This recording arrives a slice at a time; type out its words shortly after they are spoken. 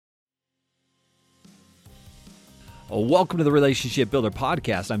Well, welcome to the Relationship Builder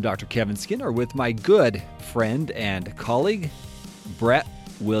Podcast. I'm Dr. Kevin Skinner with my good friend and colleague, Brett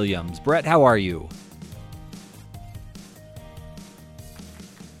Williams. Brett, how are you?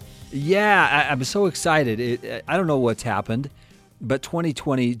 Yeah, I'm so excited. I don't know what's happened, but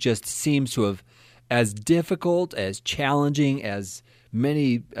 2020 just seems to have, as difficult, as challenging, as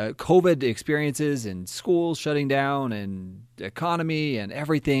many COVID experiences and schools shutting down and economy and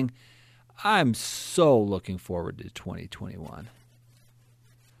everything. I'm so looking forward to 2021.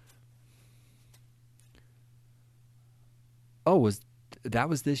 Oh, was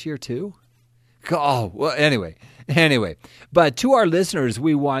this year too? Oh, well, anyway. But to our listeners,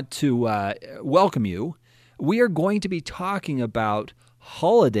 we want to welcome you. We are going to be talking about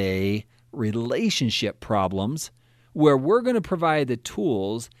holiday relationship problems, where we're going to provide the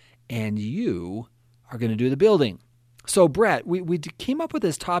tools and you are going to do the building. So, Brett, we came up with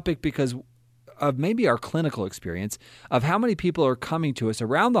this topic because of maybe our clinical experience of how many people are coming to us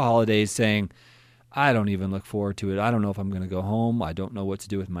around the holidays saying, I don't even look forward to it. I don't know if I'm going to go home. I don't know what to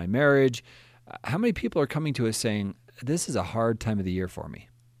do with my marriage. How many people are coming to us saying, this is a hard time of the year for me?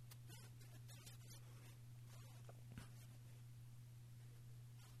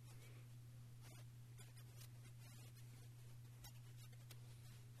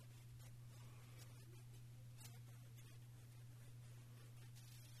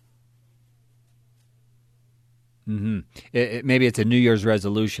 Maybe it's a New Year's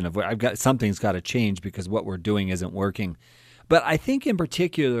resolution of something's got to change because what we're doing isn't working. But I think in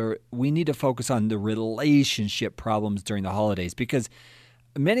particular, we need to focus on the relationship problems during the holidays, because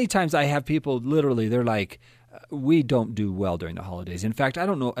many times I have people literally, they're like, we don't do well during the holidays. In fact, I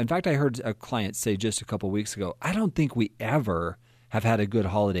don't know. In fact, I heard a client say just a couple of weeks ago, I don't think we ever have had a good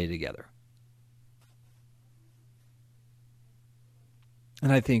holiday together.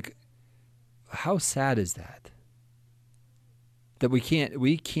 And I think, how sad is that? That we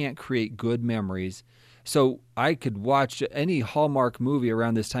can't create good memories. So I could watch any Hallmark movie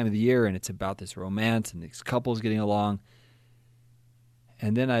around this time of the year, and it's about this romance and these couples getting along.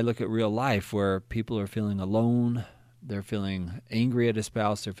 And then I look at real life where people are feeling alone. They're feeling angry at a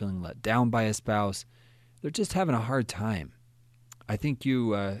spouse. They're feeling let down by a spouse. They're just having a hard time. I think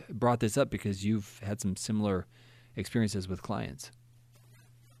you brought this up because you've had some similar experiences with clients.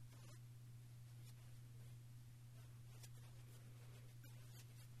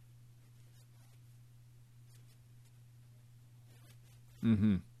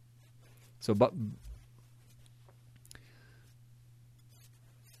 Mm-hmm. So, but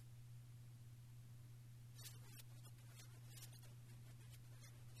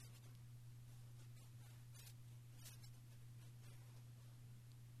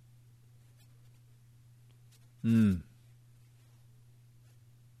mm.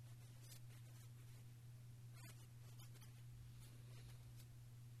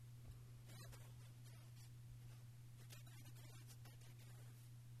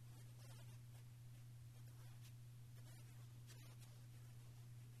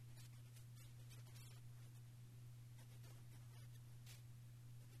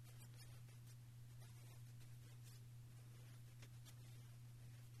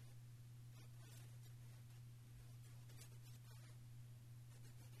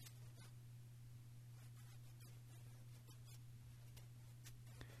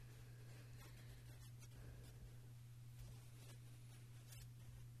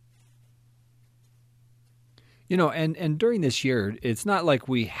 And during this year, it's not like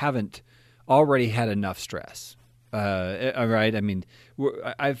we haven't already had enough stress. Right? I mean,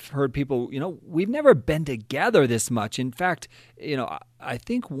 I've heard people, we've never been together this much. In fact, I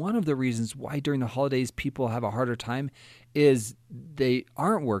think one of the reasons why during the holidays people have a harder time is they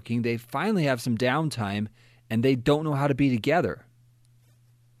aren't working. They finally have some downtime and they don't know how to be together.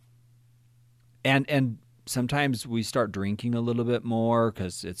 And sometimes we start drinking a little bit more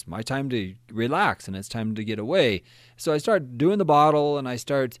because it's my time to relax and it's time to get away. So I start doing the bottle and I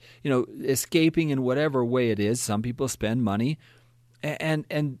start, escaping in whatever way it is. Some people spend money.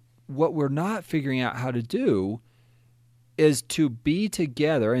 And what we're not figuring out how to do is to be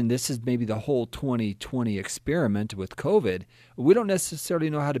together. And this is maybe the whole 2020 experiment with COVID. We don't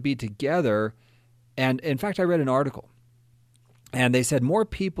necessarily know how to be together. And in fact, I read an article. And they said more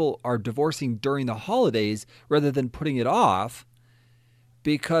people are divorcing during the holidays rather than putting it off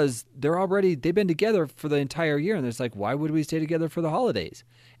because they've been together for the entire year. And it's like, why would we stay together for the holidays?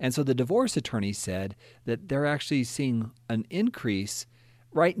 And so the divorce attorney said that they're actually seeing an increase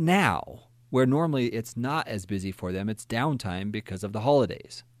right now where normally it's not as busy for them. It's downtime because of the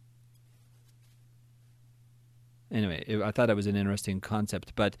holidays. Anyway, I thought it was an interesting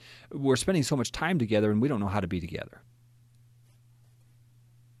concept, but we're spending so much time together and we don't know how to be together.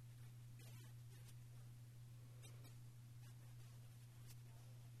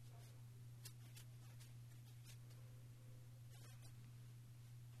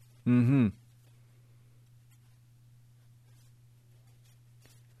 Mm-hmm.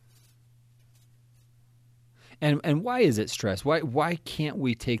 And why is it stress? Why can't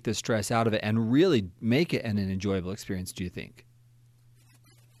we take the stress out of it and really make it an enjoyable experience, do you think?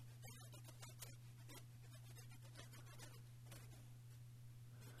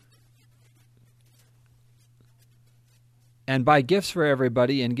 And buy gifts for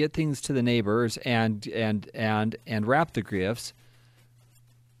everybody and get things to the neighbors and wrap the gifts.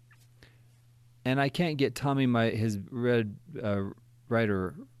 And I can't get Tommy his Red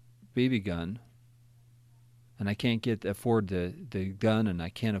Ryder BB gun, and I can't afford the gun, and I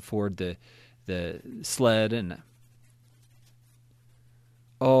can't afford the sled, and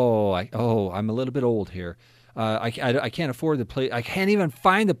I'm a little bit old here. I can't afford the play. I can't even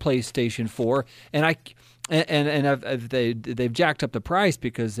find the PlayStation 4, and they've jacked up the price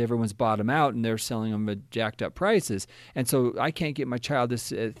because everyone's bought them out and they're selling them at jacked up prices. And so I can't get my child this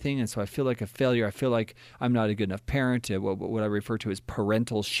thing, and so I feel like a failure. I feel like I'm not a good enough parent. What I refer to as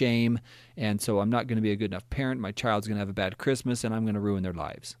parental shame, and so I'm not going to be a good enough parent. My child's going to have a bad Christmas, and I'm going to ruin their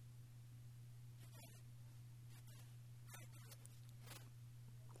lives.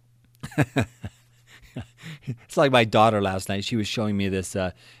 It's like my daughter last night. She was showing me this.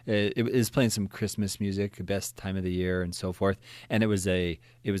 It was playing some Christmas music, the best time of the year, and so forth. And it was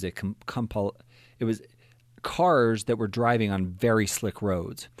cars that were driving on very slick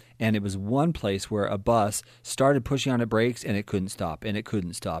roads. And it was one place where a bus started pushing on its brakes and it couldn't stop, and it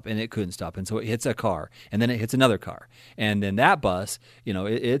couldn't stop, and it couldn't stop. And so it hits a car, and then it hits another car. And then that bus,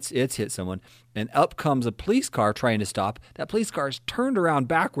 it's hit someone. And up comes a police car trying to stop. That police car is turned around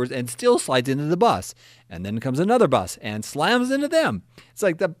backwards and still slides into the bus. And then comes another bus and slams into them. It's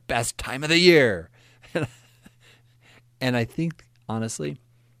like the best time of the year. And I think, honestly,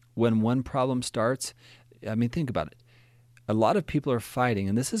 when one problem starts, I mean, think about it. A lot of people are fighting,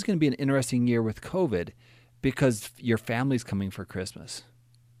 and this is going to be an interesting year with COVID because your family's coming for Christmas.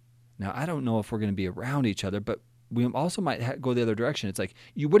 Now, I don't know if we're going to be around each other, but we also might go the other direction. It's like,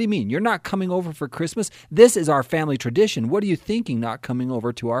 what do you mean? You're not coming over for Christmas? This is our family tradition. What are you thinking not coming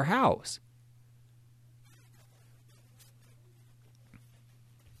over to our house?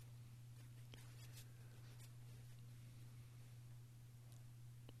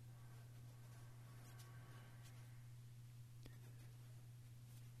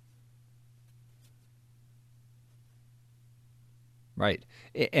 Right.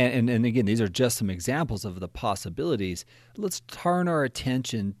 And again, these are just some examples of the possibilities. Let's turn our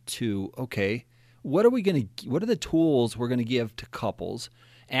attention to, okay, what are the tools we're going to give to couples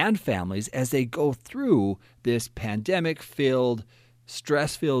and families as they go through this pandemic-filled,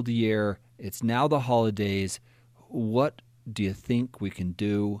 stress-filled year? It's now the holidays. What do you think we can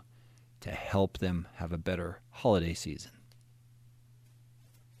do to help them have a better holiday season?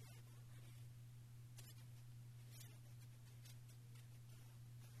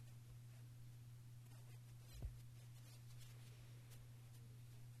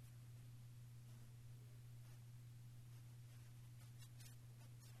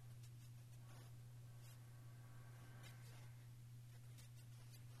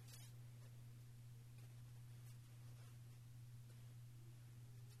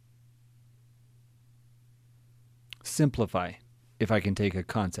 Simplify, if I can take a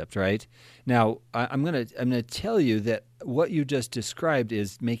concept, right? Now, I'm gonna tell you that what you just described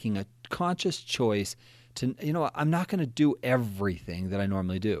is making a conscious choice to, I'm not going to do everything that I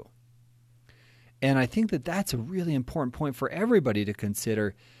normally do. And I think that that's a really important point for everybody to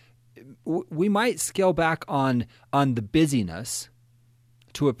consider. We might scale back on the busyness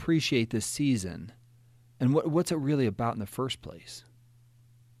to appreciate this season. And what's it really about in the first place?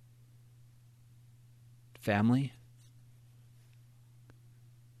 Family,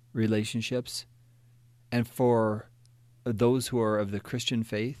 relationships, and for those who are of the Christian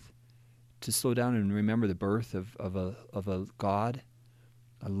faith to slow down and remember the birth of a God,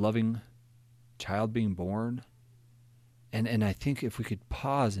 a loving child being born. And I think if we could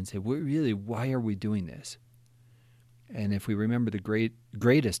pause and say, why are we doing this? And if we remember the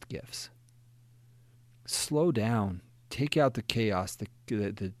greatest gifts, slow down, take out the chaos,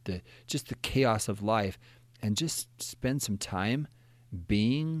 just the chaos of life, and just spend some time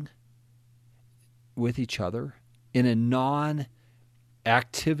being with each other in a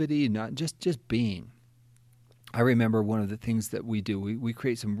non-activity, not just being. I remember one of the things that we do, we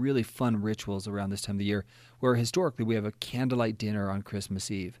create some really fun rituals around this time of the year where historically we have a candlelight dinner on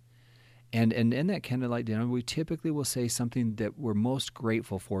Christmas Eve. And in that candlelight dinner, we typically will say something that we're most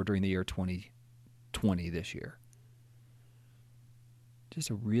grateful for during the year 2020 this year. Just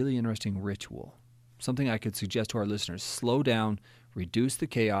a really interesting ritual. Something I could suggest to our listeners. Slow down, reduce the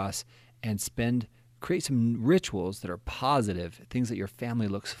chaos, and create some rituals that are positive, things that your family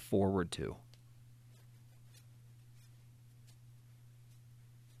looks forward to.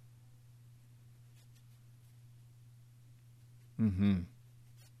 Mm-hmm.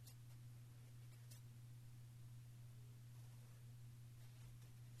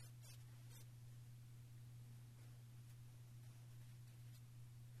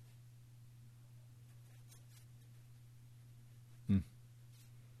 Mm.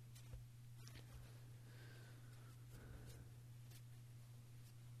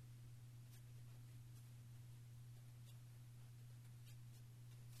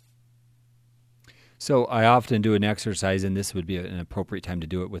 So I often do an exercise, and this would be an appropriate time to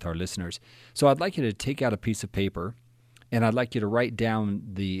do it with our listeners. So I'd like you to take out a piece of paper, and I'd like you to write down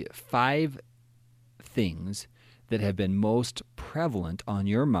the 5 things that have been most prevalent on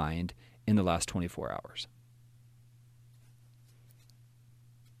your mind in the last 24 hours.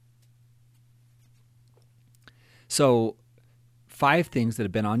 So 5 things that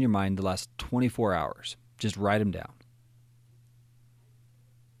have been on your mind the last 24 hours. Just write them down.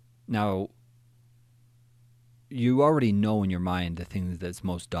 Now, you already know in your mind the thing that's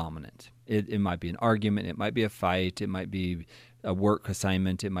most dominant. It might be an argument, it might be a fight, it might be a work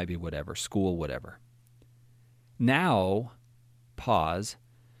assignment, it might be whatever, school, whatever. Now, pause,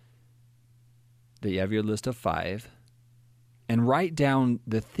 that you have your list of 5, and write down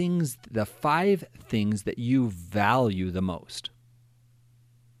the 5 things that you value the most.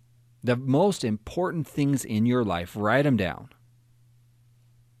 The most important things in your life, write them down.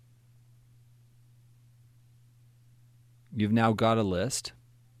 You've now got a list.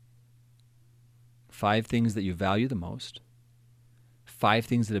 5 things that you value the most. 5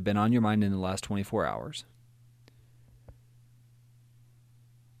 things that have been on your mind in the last 24 hours.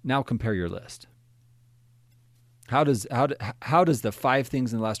 Now compare your list. How does the 5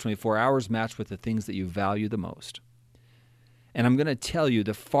 things in the last 24 hours match with the things that you value the most? And I'm going to tell you,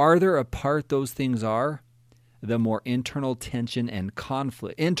 the farther apart those things are, the more internal tension and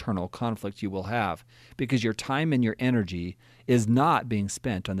internal conflict you will have, because your time and your energy is not being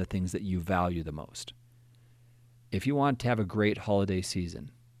spent on the things that you value the most. If you want to have a great holiday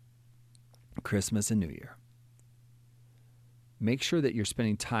season, Christmas and New Year, make sure that you're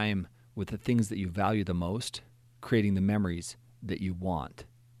spending time with the things that you value the most, creating the memories that you want,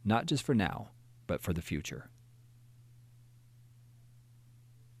 not just for now, but for the future.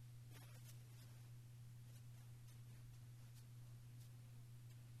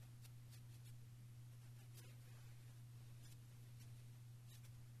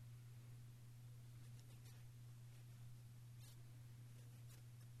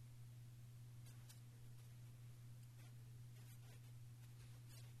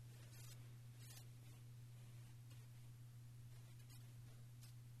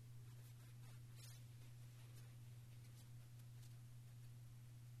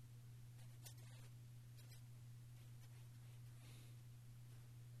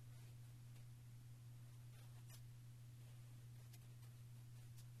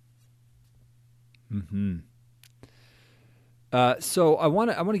 Mm-hmm. So I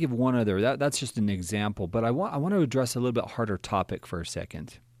want to give one other. That's just an example, but I want to address a little bit harder topic for a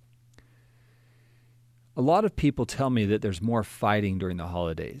second. A lot of people tell me that there's more fighting during the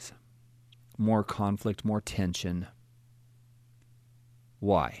holidays, more conflict, more tension.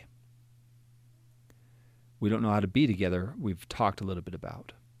 Why? We don't know how to be together. We've talked a little bit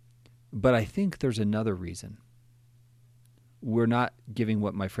about, but I think there's another reason. We're not giving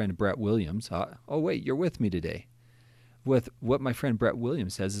what my friend Brett Williams. Oh wait, you're with me today. With what my friend Brett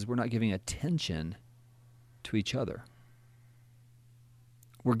Williams says is we're not giving attention to each other.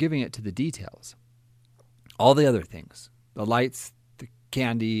 We're giving it to the details. All the other things, the lights, the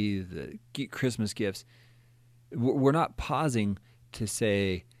candy, the Christmas gifts, we're not pausing to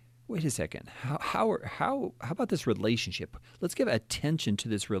say, wait a second, how about this relationship? Let's give attention to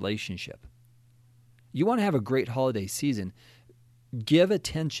this relationship. You want to have a great holiday season, give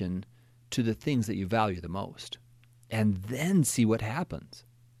attention to the things that you value the most, and then see what happens.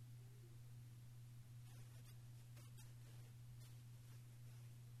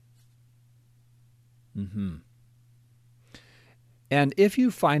 Mm-hmm. And if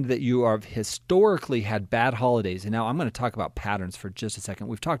you find that you have historically had bad holidays, and now I'm going to talk about patterns for just a second.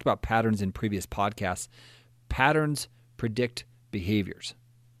 We've talked about patterns in previous podcasts. Patterns predict behaviors.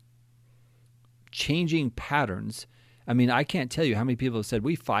 Changing patterns, I mean, I can't tell you how many people have said,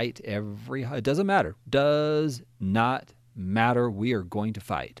 we fight it doesn't matter. Does not matter. We are going to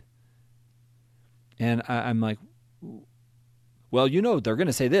fight. And I'm like, well, they're going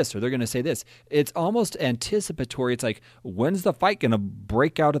to say this or they're going to say this. It's almost anticipatory. It's like, when's the fight going to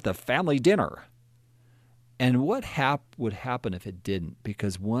break out at the family dinner? And what would happen if it didn't?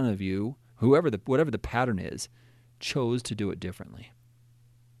 Because one of you, whatever the pattern is, chose to do it differently.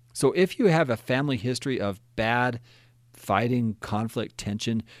 So if you have a family history of bad fighting, conflict,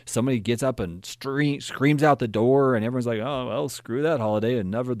 tension, somebody gets up and screams out the door and everyone's like, oh, well, screw that holiday,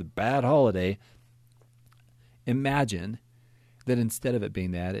 another the bad holiday. Imagine that instead of it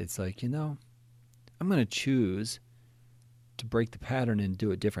being that, it's like, I'm going to choose to break the pattern and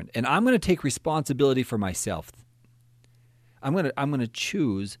do it different. And I'm going to take responsibility for myself. I'm going to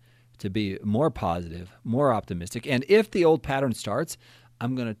choose to be more positive, more optimistic. And if the old pattern starts,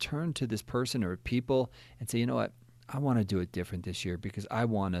 I'm going to turn to this person or people and say, you know what? I want to do it different this year because I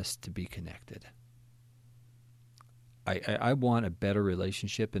want us to be connected. I want a better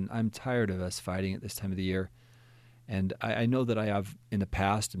relationship, and I'm tired of us fighting at this time of the year. And I know that I have in the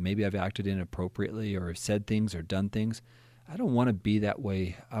past, and maybe I've acted inappropriately or said things or done things. I don't want to be that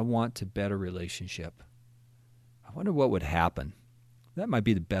way. I want a better relationship. I wonder what would happen. That might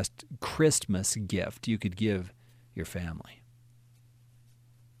be the best Christmas gift you could give your family.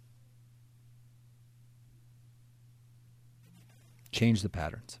 Change the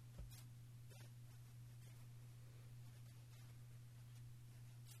patterns.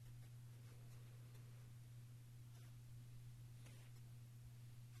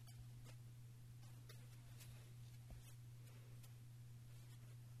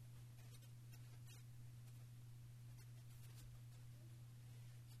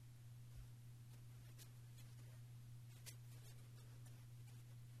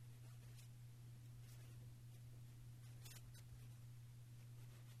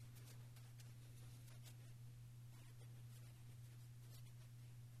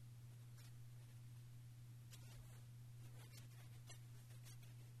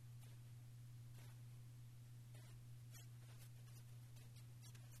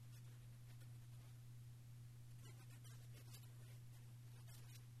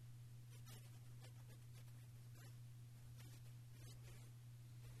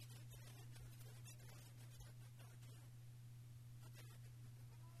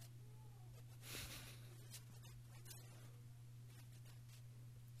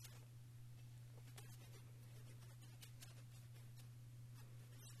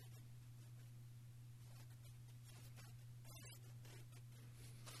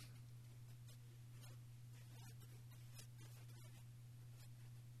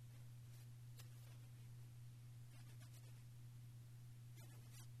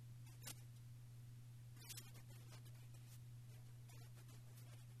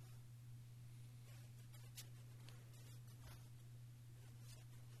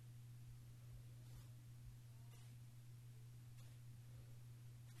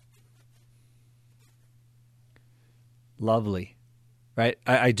 Lovely, right?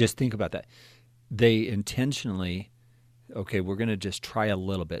 I just think about that. They intentionally, okay, we're going to just try a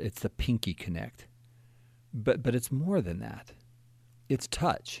little bit. It's the pinky connect. But it's more than that. It's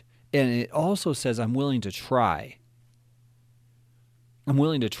touch. And it also says, I'm willing to try. I'm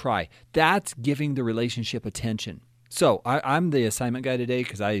willing to try. That's giving the relationship attention. So I'm the assignment guy today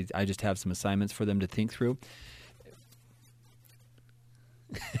because I just have some assignments for them to think through.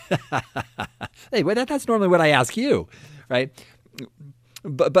 Hey, well, that's normally what I ask you, right?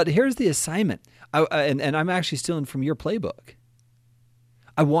 But here's the assignment, and I'm actually stealing from your playbook.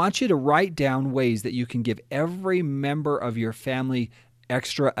 I want you to write down ways that you can give every member of your family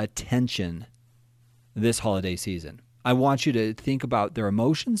extra attention this holiday season. I want you to think about their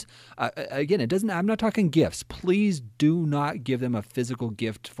emotions. Again, I'm not talking gifts. Please do not give them a physical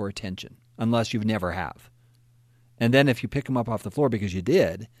gift for attention unless you've never have. And then if you pick them up off the floor because you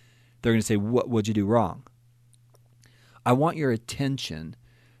did, they're going to say, what would you do wrong? I want your attention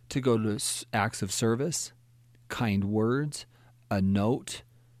to go to acts of service, kind words, a note.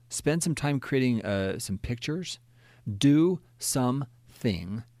 Spend some time creating some pictures. Do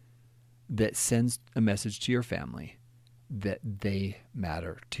something that sends a message to your family that they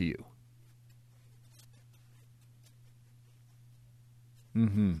matter to you.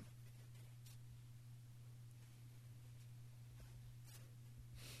 Mm-hmm.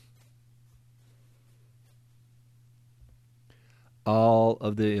 All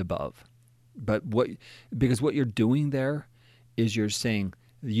of the above. But because what you're doing there is you're saying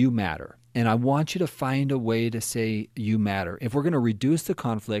you matter. And I want you to find a way to say you matter. If we're going to reduce the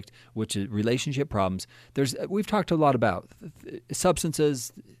conflict, which is relationship problems, we've talked a lot about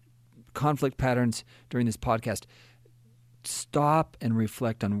substances, conflict patterns during this podcast. Stop and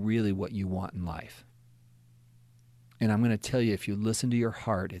reflect on really what you want in life. And I'm going to tell you, if you listen to your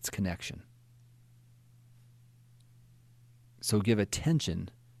heart, it's connection. So give attention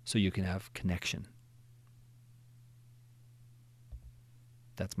so you can have connection.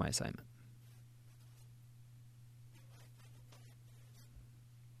 That's my assignment.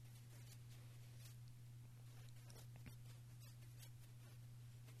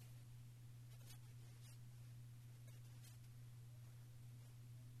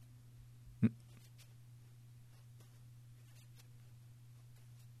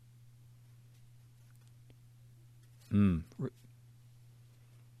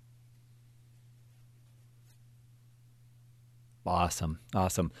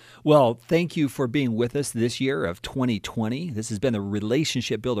 Awesome. Well, thank you for being with us this year of 2020. This has been the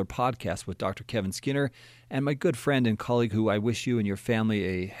Relationship Builder podcast with Dr. Kevin Skinner and my good friend and colleague who I wish you and your family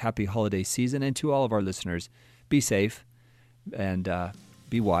a happy holiday season. And to all of our listeners, be safe and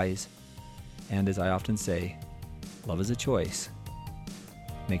be wise. And as I often say, love is a choice.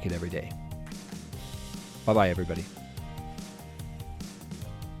 Make it every day. Bye-bye, everybody.